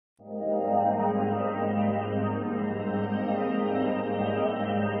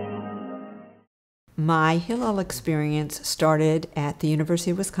My Hillel experience started at the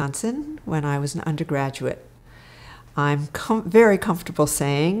University of Wisconsin when I was an undergraduate. I'm very comfortable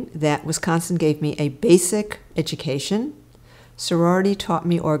saying that Wisconsin gave me a basic education. Sorority taught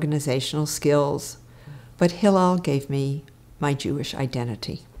me organizational skills, but Hillel gave me my Jewish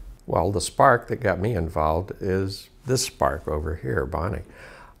identity. Well, the spark that got me involved is this spark over here, Bonnie.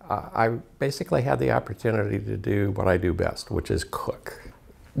 I basically had the opportunity to do what I do best, which is cook.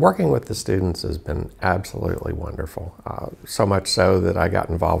 Working with the students has been absolutely wonderful. So much so that I got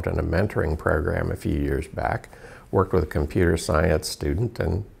involved in a mentoring program a few years back, worked with a computer science student,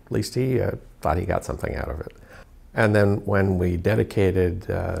 and at least he thought he got something out of it. And then when we dedicated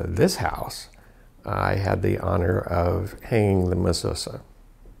this house, I had the honor of hanging the mezuzah.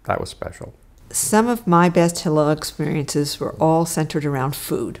 That was special. Some of my best Hillel experiences were all centered around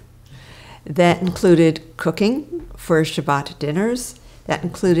food. That included cooking for Shabbat dinners. That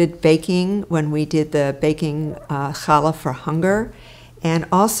included baking when we did the baking challah for hunger, and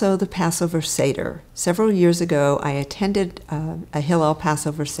also the Passover Seder. Several years ago, I attended a Hillel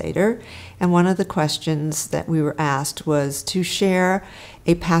Passover Seder, and one of the questions that we were asked was to share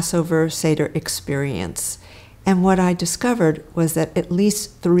a Passover Seder experience. And what I discovered was that at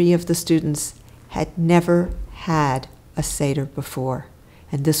least 3 of the students had never had a Seder before.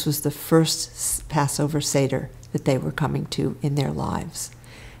 And this was the first Passover Seder that they were coming to in their lives.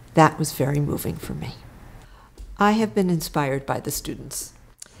 That was very moving for me. I have been inspired by the students.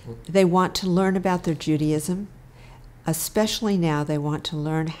 They want to learn about their Judaism. Especially now, they want to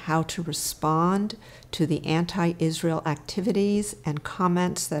learn how to respond to the anti-Israel activities and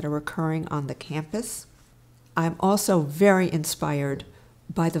comments that are occurring on the campus. I'm also very inspired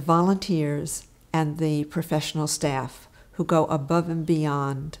by the volunteers and the professional staff who go above and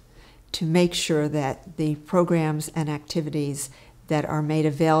beyond to make sure that the programs and activities that are made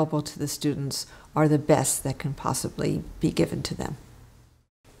available to the students are the best that can possibly be given to them.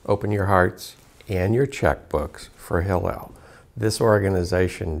 Open your hearts and your checkbooks for Hillel. This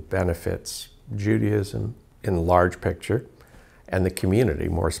organization benefits Judaism in the large picture and the community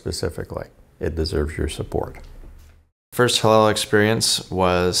more specifically. It deserves your support. First Hillel experience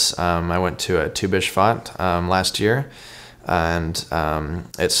was I went to a Tu B'Shvat last year, and I'm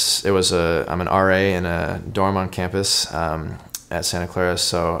an RA in a dorm on campus at Santa Clara,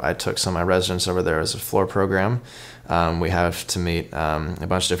 so I took some of my residents over there as a floor program. We have to meet a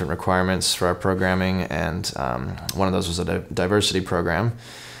bunch of different requirements for our programming, and one of those was a diversity program.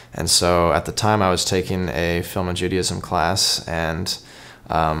 And so at the time I was taking a film and Judaism class, and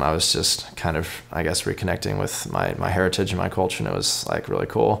I was just kind of, I guess, reconnecting with my heritage and my culture, and it was like really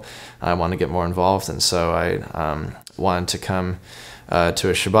cool. I wanted to get more involved, and so I wanted to come to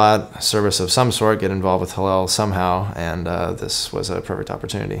a Shabbat service of some sort, get involved with Hillel somehow, and this was a perfect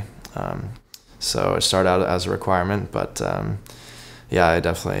opportunity. So it started out as a requirement, but yeah,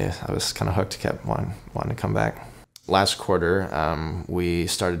 I was kind of hooked, kept wanting to come back. Last quarter, we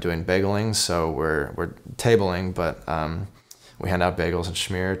started doing bageling, so we're tabling, but we hand out bagels and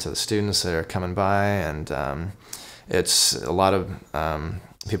schmear to the students that are coming by, and it's a lot of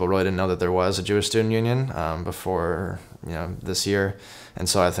people really didn't know that there was a Jewish Student Union before this year, and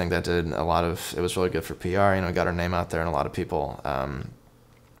so I think that did a lot of. It was really good for PR. Got our name out there, and a lot of people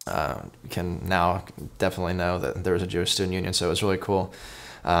can now definitely know that there was a Jewish Student Union. So it was really cool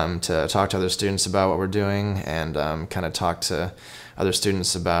to talk to other students about what we're doing, and kind of talk to other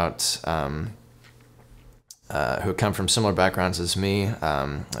students about who come from similar backgrounds as me.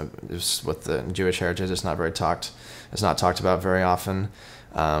 With the Jewish heritage, it's not talked about very often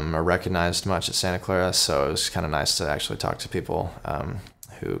or recognized much at Santa Clara. So it was kind of nice to actually talk to people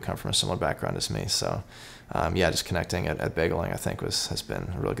who come from a similar background as me. So yeah, just connecting at bageling, I think, has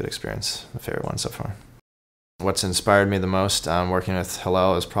been a really good experience, my favorite one so far. What's inspired me the most working with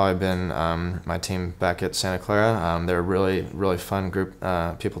Hillel has probably been my team back at Santa Clara. They're a really, really fun group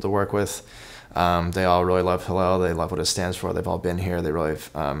people to work with. They all really love Hillel. They love what it stands for. They've all been here. They really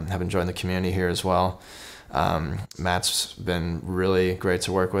have enjoyed the community here as well. Matt's been really great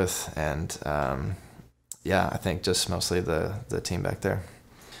to work with, and yeah, I think just mostly the team back there.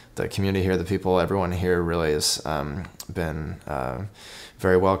 The community here, the people, everyone here really has been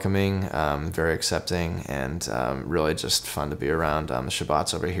very welcoming, very accepting, and really just fun to be around. The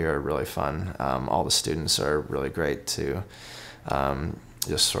Shabbats over here are really fun. All the students are really great to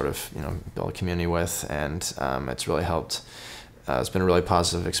just sort of build a community with, and it's really helped. It's been a really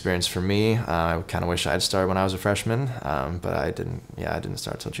positive experience for me. I kind of wish I had started when I was a freshman, but I didn't. Yeah, I didn't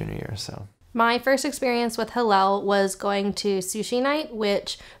start till junior year. So My first experience with Hillel was going to sushi night,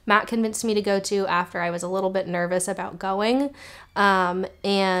 which Matt convinced me to go to after I was a little bit nervous about going.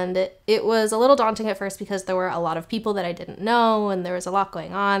 And it was a little daunting at first because there were a lot of people that I didn't know and there was a lot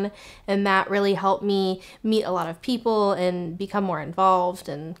going on. And Matt really helped me meet a lot of people and become more involved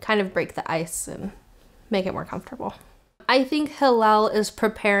and kind of break the ice and make it more comfortable. I think Hillel is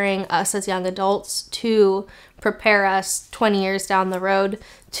preparing us as young adults to prepare us 20 years down the road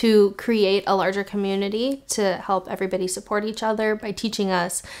to create a larger community to help everybody support each other by teaching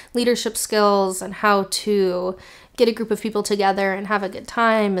us leadership skills and how to get a group of people together and have a good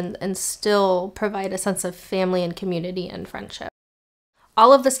time and still provide a sense of family and community and friendship.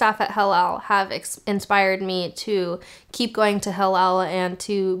 All of the staff at Hillel have inspired me to keep going to Hillel and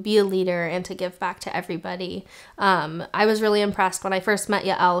to be a leader and to give back to everybody. I was really impressed when I first met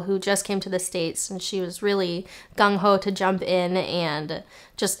Yael, who just came to the States, and she was really gung-ho to jump in and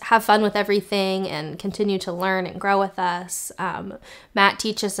just have fun with everything and continue to learn and grow with us. Matt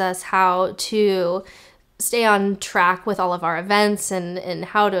teaches us how to stay on track with all of our events and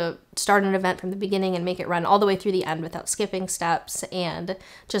how to start an event from the beginning and make it run all the way through the end without skipping steps and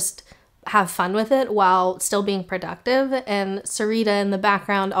just have fun with it while still being productive. And Sarita in the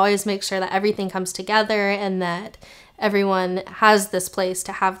background always makes sure that everything comes together and that everyone has this place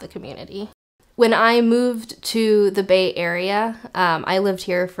to have the community. When I moved to the Bay Area, I lived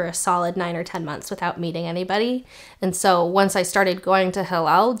here for a solid 9 or 10 months without meeting anybody. And so once I started going to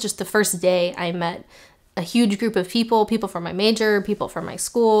Hillel, just the first day I met a huge group of people from my major, people from my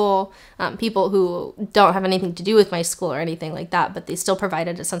school, people who don't have anything to do with my school or anything like that, but they still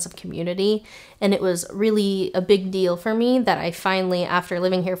provided a sense of community. And it was really a big deal for me that I finally, after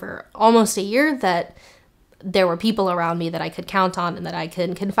living here for almost a year, that there were people around me that I could count on and that I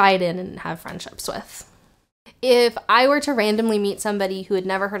could confide in and have friendships with. If I were to randomly meet somebody who had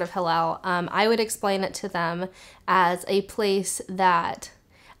never heard of Hillel, I would explain it to them as a place that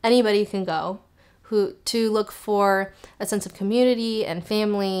anybody can go to look for a sense of community and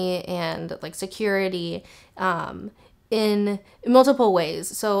family and like security in multiple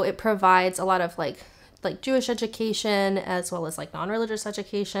ways. So it provides a lot of like Jewish education as well as like non-religious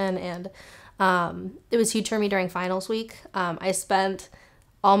education. And it was huge for me during finals week. I spent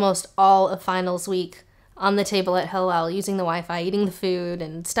almost all of finals week on the table at Hillel, using the Wi-Fi, eating the food,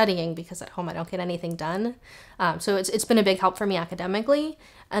 and studying because at home I don't get anything done. So it's been a big help for me academically.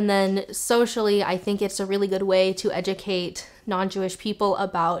 And then socially, I think it's a really good way to educate non-Jewish people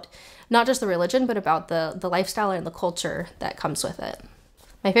about not just the religion, but about the lifestyle and the culture that comes with it.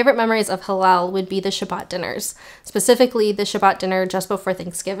 My favorite memories of Hillel would be the Shabbat dinners, specifically the Shabbat dinner just before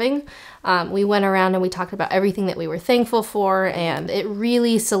Thanksgiving. We went around and we talked about everything that we were thankful for, and it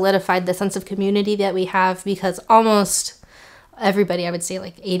really solidified the sense of community that we have because almost everybody, I would say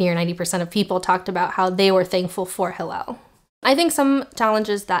like 80 or 90% of people talked about how they were thankful for Hillel. I think some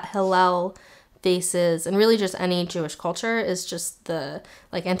challenges that Hillel faces, and really just any Jewish culture, is just the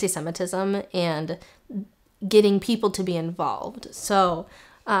like anti-Semitism and getting people to be involved. So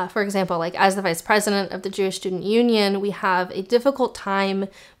for example, like as the vice president of the Jewish Student Union, we have a difficult time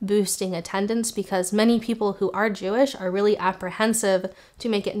boosting attendance because many people who are Jewish are really apprehensive to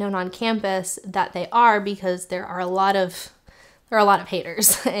make it known on campus that they are, because there are a lot of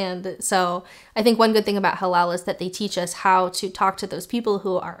haters. And so I think one good thing about Hillel is that they teach us how to talk to those people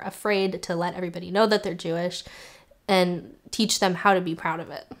who are afraid to let everybody know that they're Jewish and teach them how to be proud of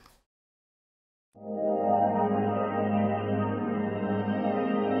it.